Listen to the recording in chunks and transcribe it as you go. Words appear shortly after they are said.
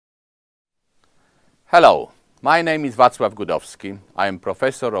Hello, my name is Wacław Gudowski. I am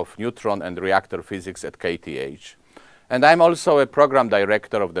professor of neutron and reactor physics at KTH, and I'm also a program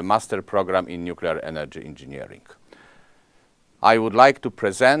director of the master program in nuclear energy engineering. I would like to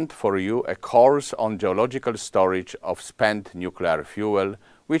present for you a course on geological storage of spent nuclear fuel,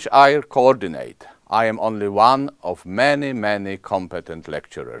 which I coordinate. I am only one of many competent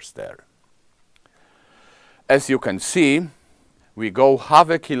lecturers there. As you can see, we go half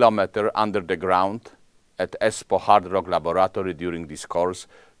a kilometer under the ground at ESPO Hard Rock Laboratory during this course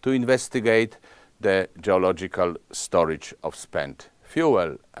to investigate the geological storage of spent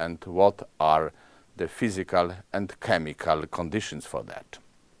fuel and what are the physical and chemical conditions for that.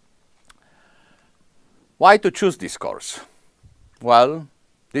 Why to choose this course? Well,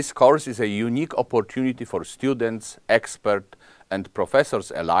 this course is a unique opportunity for students, experts and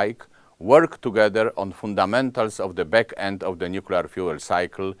professors alike work together on fundamentals of the back end of the nuclear fuel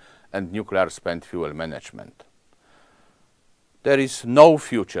cycle and nuclear spent fuel management. There is no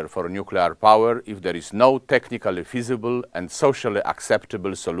future for nuclear power if there is no technically feasible and socially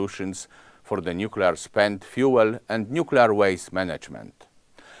acceptable solutions for the nuclear spent fuel and nuclear waste management.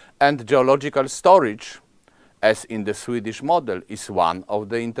 And geological storage, as in the Swedish model, is one of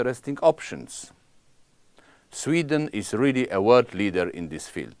the interesting options. Sweden is really a world leader in this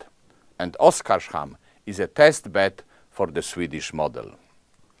field, and Oskarshamn is a test bed for the Swedish model.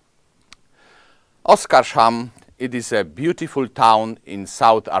 Oskarshamn, it is a beautiful town in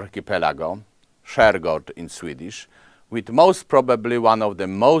South Archipelago, Skärgård in Swedish, with most probably one of the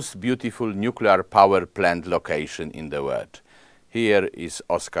most beautiful nuclear power plant location in the world. Here is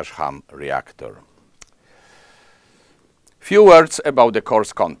Oskarshamn reactor. Few words about the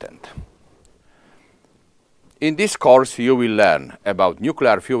course content. In this course you will learn about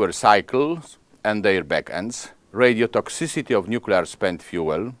nuclear fuel cycles and their backends, radiotoxicity of nuclear spent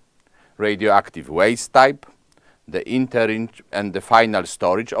fuel, radioactive waste type, the interim and the final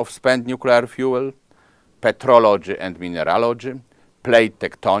storage of spent nuclear fuel, petrology and mineralogy, plate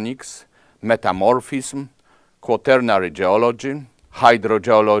tectonics, metamorphism, quaternary geology,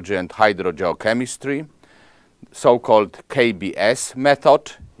 hydrogeology and hydrogeochemistry, so-called KBS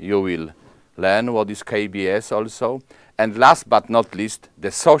method. You will learn what is KBS also. And last but not least, the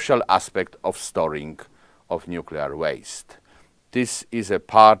social aspect of storing of nuclear waste. This is a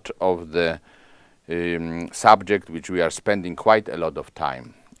part of the subject which we are spending quite a lot of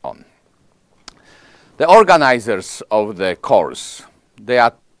time on. The organizers of the course, they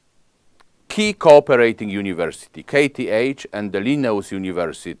are key cooperating university, KTH and the Linnaeus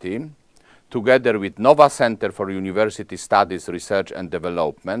University, together with Nova Center for University Studies, Research and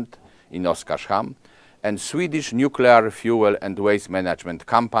Development in Oskarshamn, and Swedish Nuclear Fuel and Waste Management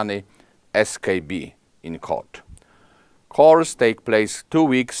Company, SKB, in Kort. Course take place 2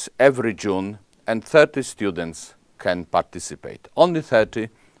 weeks every June, and 30 students can participate. Only 30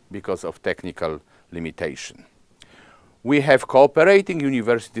 because of technical limitation. We have cooperating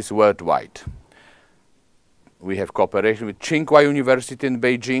universities worldwide. We have cooperation with Tsinghua University in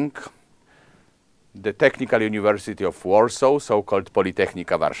Beijing, the Technical University of Warsaw, so-called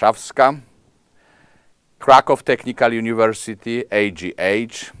Politechnika Warszawska, Kraków Technical University,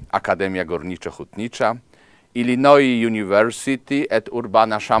 AGH, Akademia Górniczo-Hutnicza, Illinois University at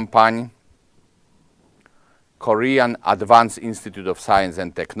Urbana-Champaign, Korean Advanced Institute of Science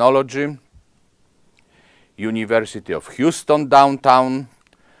and Technology, University of Houston downtown,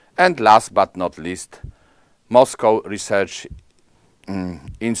 and last but not least, Moscow Research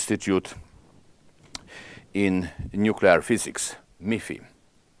Institute in Nuclear Physics, MIFI.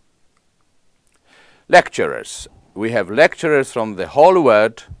 Lecturers. We have lecturers from the whole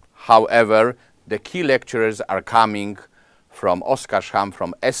world. However, the key lecturers are coming from Oskarshamn,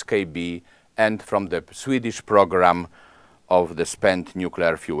 from SKB, and from the Swedish program of the spent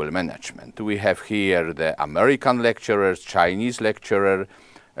nuclear fuel management. We have here the American lecturers, Chinese lecturer,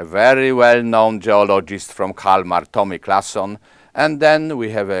 a very well-known geologist from Kalmar, Tommy Claesson, and then we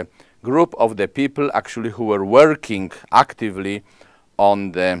have a group of the people actually who were working actively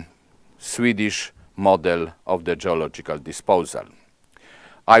on the Swedish model of the geological disposal.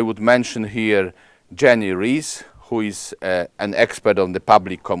 I would mention here Jenny Rees, who is an expert on the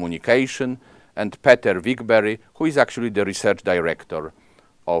public communication, and Peter Wigberg, who is actually the research director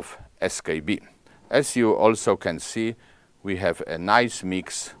of SKB. As you also can see, we have a nice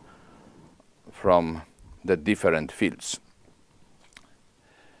mix from the different fields.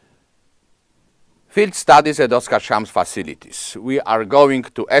 Field studies at Oskarshamn's facilities. We are going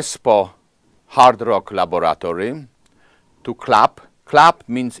to ESPO Hard Rock Laboratory, to CLAP. CLAP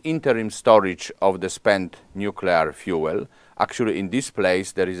means interim storage of the spent nuclear fuel. Actually, in this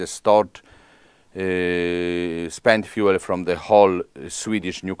place, there is a stored spent fuel from the whole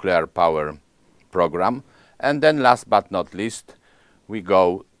Swedish nuclear power program. And then last but not least, we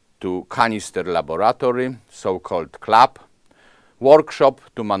go to canister laboratory, so-called CLAB, workshop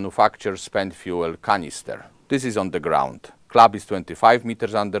to manufacture spent fuel canister. This is on the ground. CLAB is 25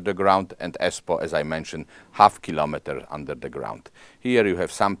 meters under the ground, and ESPO, as I mentioned, half kilometer under the ground. Here you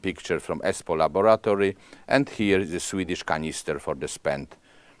have some picture from ESPO laboratory, and here is the Swedish canister for the spent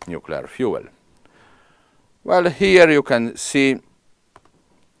nuclear fuel. Well, here you can see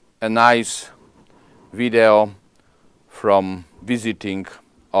a nice video from visiting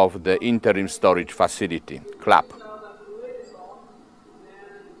of the interim storage facility, CLAB.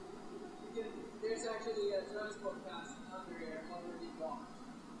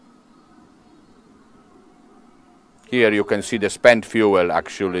 Here you can see the spent fuel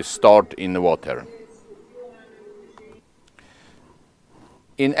actually stored in water.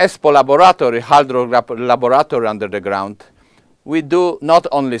 In ESPO laboratory, hydrograph laboratory under the ground, we do not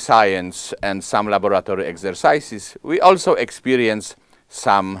only science and some laboratory exercises, we also experience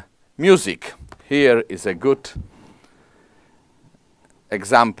some music. Here is a good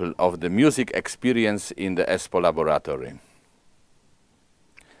example of the music experience in the ESPO laboratory.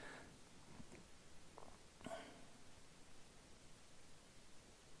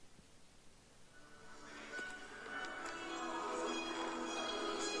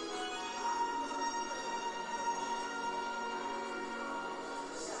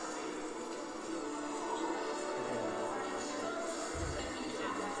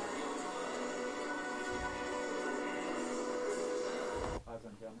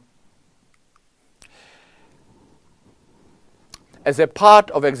 As a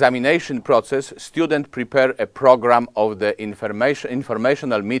part of examination process, students prepare a program of the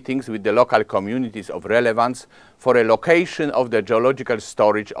informational meetings with the local communities of relevance for a location of the geological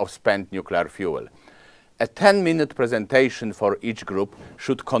storage of spent nuclear fuel. A 10-minute presentation for each group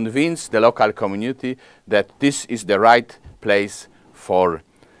should convince the local community that this is the right place for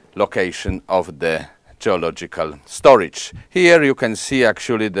location of the geological storage. Here you can see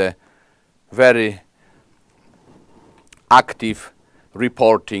actually the very active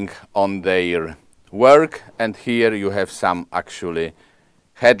reporting on their work, and here you have some actually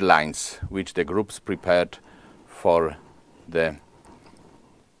headlines which the groups prepared for the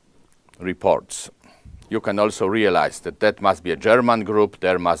reports. You can also realize that that must be a German group,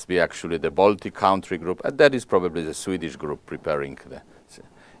 there must be actually the Baltic country group, and that is probably the Swedish group preparing the.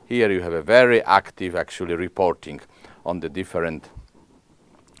 Here you have a very active actually reporting on the different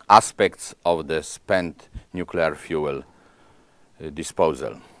aspects of the spent nuclear fuel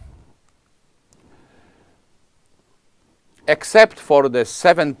disposal. Except for the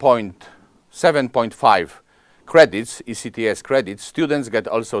 7.5 credits, ECTS credits, students get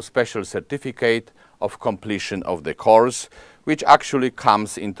also special certificate of completion of the course, which actually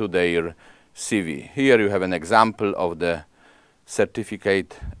comes into their CV. Here you have an example of the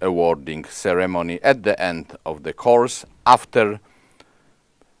certificate awarding ceremony at the end of the course after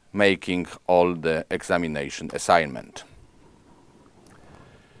making all the examination assignment.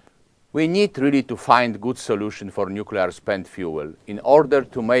 We need really to find good solution for nuclear spent fuel in order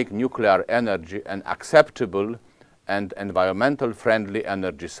to make nuclear energy an acceptable and environmental friendly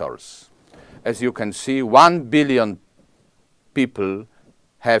energy source. As you can see, 1 billion people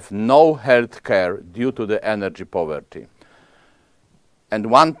have no health care due to the energy poverty. And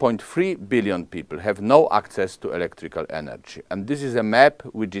 1.3 billion people have no access to electrical energy. And this is a map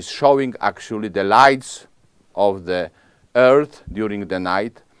which is showing actually the lights of the Earth during the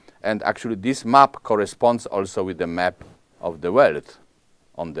night. And actually this map corresponds also with the map of the wealth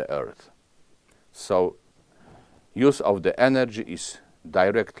on the Earth. So use of the energy is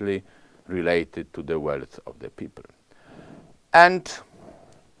directly related to the wealth of the people. And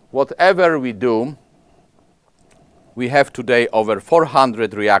whatever we do, we have today over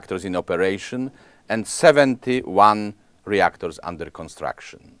 400 reactors in operation and 71 reactors under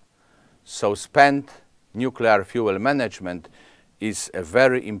construction. So spent nuclear fuel management is a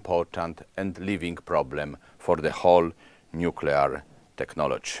very important and living problem for the whole nuclear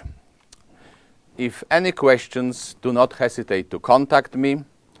technology. If any questions, do not hesitate to contact me.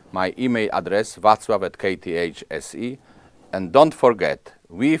 My email address wacław@kth.se, and don't forget,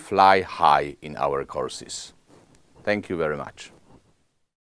 we fly high in our courses. Thank you very much.